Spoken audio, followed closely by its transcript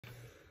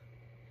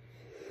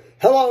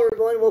Hello,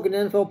 everybody. Welcome to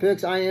NFL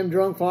Picks. I am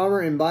Drunk Farmer.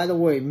 And by the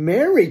way,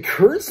 Merry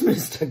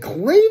Christmas to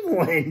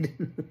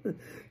Cleveland.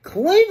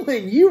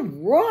 Cleveland, you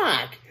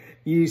rock.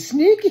 You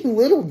sneaky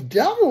little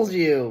devils,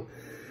 you.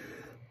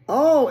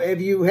 Oh, if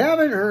you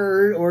haven't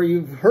heard, or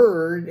you've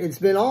heard, it's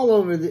been all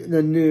over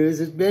the news.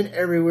 It's been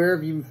everywhere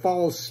if you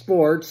follow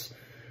sports.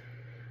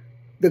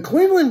 The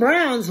Cleveland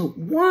Browns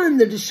won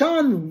the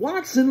Deshaun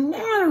Watson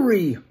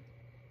lottery.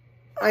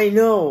 I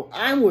know.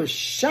 I was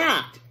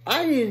shocked.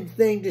 I didn't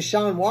think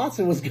Deshaun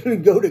Watson was going to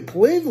go to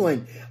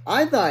Cleveland.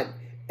 I thought,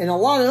 and a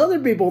lot of other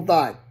people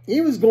thought,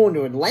 he was going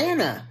to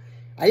Atlanta.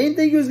 I didn't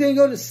think he was going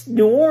to go to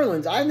New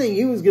Orleans. I think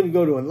he was going to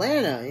go to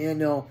Atlanta, you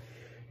know,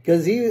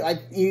 because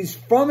he's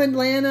from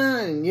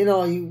Atlanta, and, you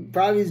know, he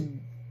probably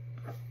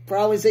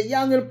said,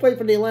 yeah, I'm going to play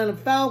for the Atlanta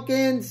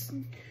Falcons.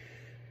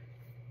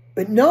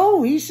 But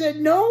no, he said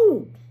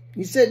no.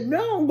 He said,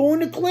 no, I'm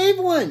going to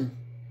Cleveland.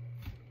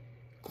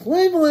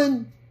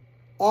 Cleveland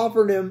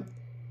offered him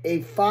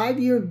a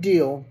 5-year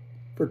deal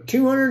for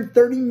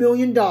 $230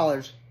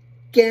 million,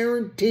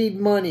 guaranteed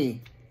money.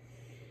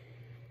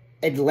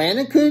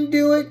 Atlanta couldn't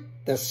do it,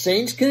 the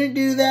Saints couldn't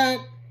do that,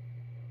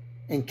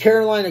 and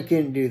Carolina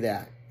couldn't do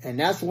that. And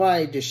that's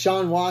why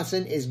Deshaun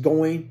Watson is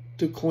going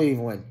to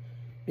Cleveland,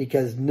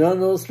 because none of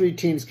those three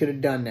teams could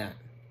have done that.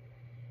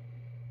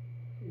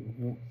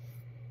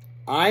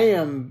 I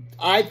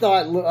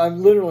thought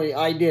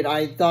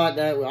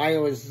that I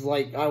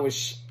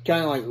was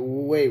kind of like,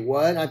 wait,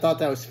 what? I thought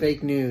that was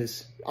fake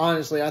news.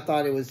 Honestly, I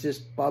thought it was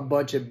just a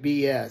bunch of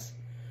BS.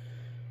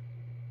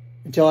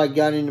 Until I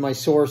got into my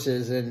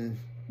sources, and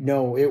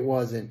no, it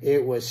wasn't.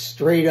 It was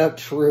straight up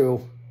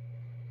true.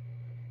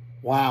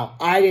 Wow,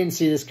 I didn't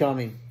see this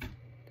coming.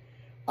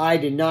 I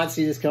did not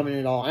see this coming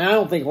at all. And I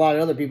don't think a lot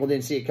of other people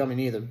didn't see it coming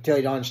either, to tell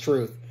you the honest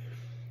truth.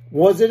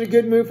 Was it a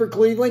good move for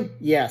Cleveland?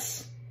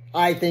 Yes.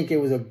 I think it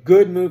was a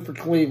good move for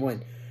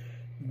Cleveland.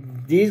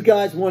 These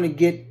guys want to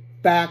get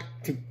back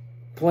to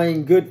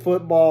playing good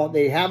football.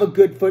 They have a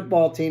good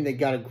football team. They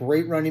got a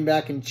great running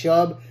back in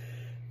Chubb.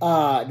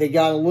 They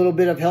got a little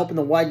bit of help in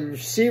the wide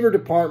receiver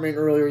department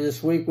earlier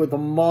this week with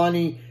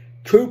Amani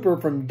Cooper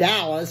from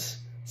Dallas.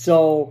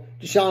 So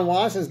Deshaun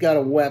Watson's got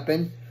a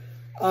weapon.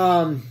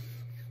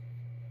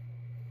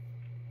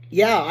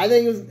 Yeah, I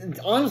think it was,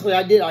 honestly,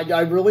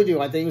 I really do.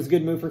 I think it was a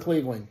good move for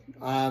Cleveland.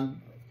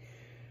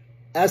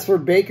 As for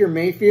Baker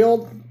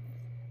Mayfield,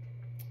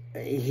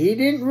 he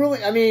didn't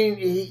really, I mean,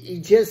 he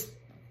just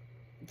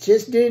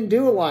didn't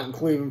do a lot in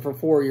Cleveland for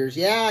 4 years.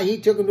 Yeah, he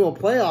took him to a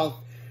playoff,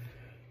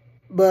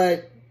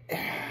 but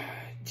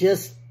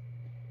just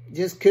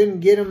couldn't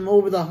get him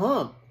over the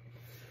hump.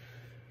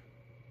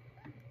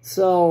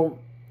 So,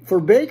 for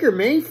Baker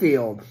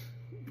Mayfield,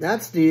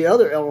 that's the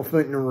other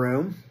elephant in the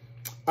room.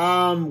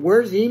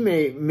 Where's he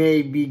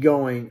may be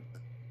going?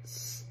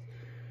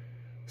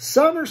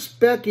 Some are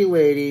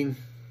speculating.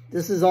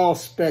 This is all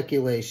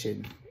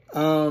speculation.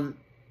 Like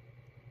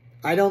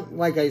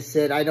I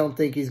said, I don't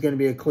think he's going to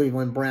be a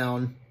Cleveland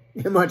Brown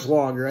much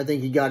longer. I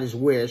think he got his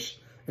wish.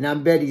 And I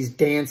bet he's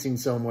dancing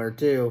somewhere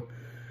too.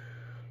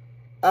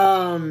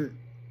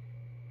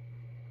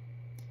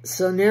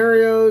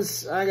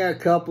 Scenarios, I got a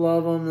couple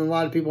of them. A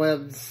lot of people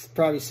have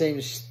probably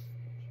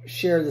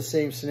share the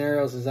same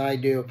scenarios as I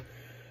do.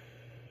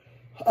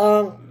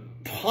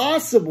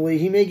 Possibly,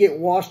 he may get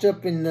washed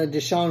up in the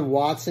Deshaun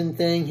Watson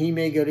thing. He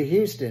may go to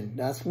Houston.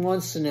 That's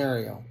one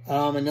scenario.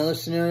 Another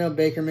scenario,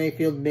 Baker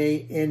Mayfield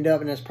may end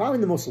up, and that's probably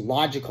the most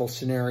logical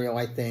scenario,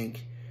 I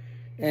think.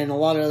 And a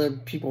lot of other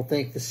people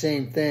think the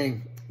same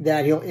thing,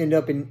 that he'll end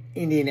up in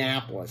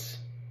Indianapolis.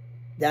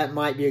 That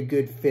might be a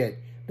good fit.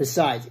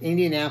 Besides,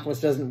 Indianapolis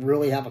doesn't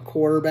really have a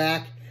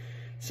quarterback.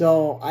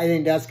 So I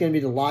think that's going to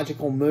be the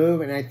logical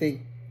move, and I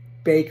think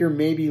Baker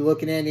may be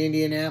looking at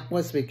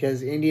Indianapolis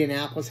because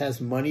Indianapolis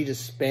has money to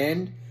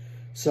spend.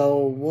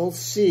 So we'll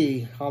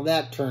see how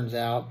that turns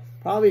out.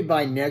 Probably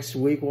by next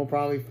week, we'll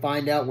probably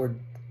find out where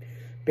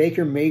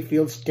Baker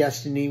Mayfield's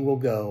destiny will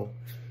go.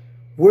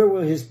 Where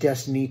will his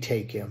destiny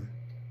take him?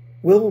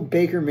 Will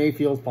Baker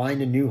Mayfield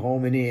find a new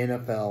home in the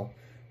NFL?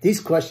 These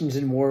questions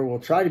and more will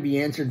try to be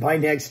answered by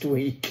next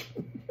week.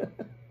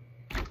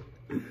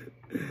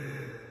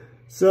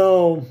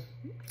 So,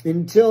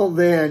 until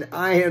then,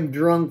 I am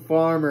Drunk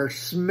Farmer.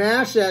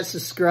 Smash that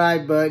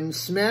subscribe button.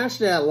 Smash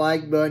that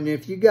like button.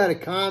 If you got a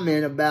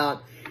comment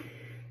about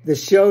the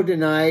show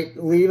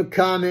tonight, leave a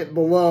comment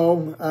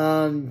below.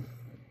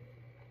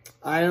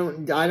 I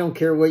don't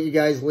care what you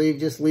guys leave.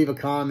 Just leave a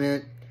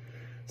comment.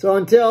 So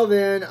until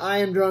then, I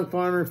am Drunk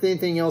Farmer. If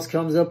anything else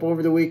comes up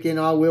over the weekend,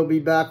 I will be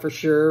back for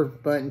sure.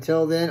 But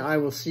until then, I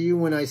will see you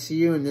when I see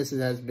you. And this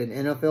has been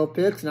NFL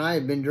Picks. And I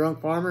have been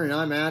Drunk Farmer. And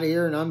I'm out of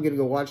here. And I'm going to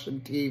go watch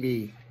some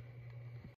TV.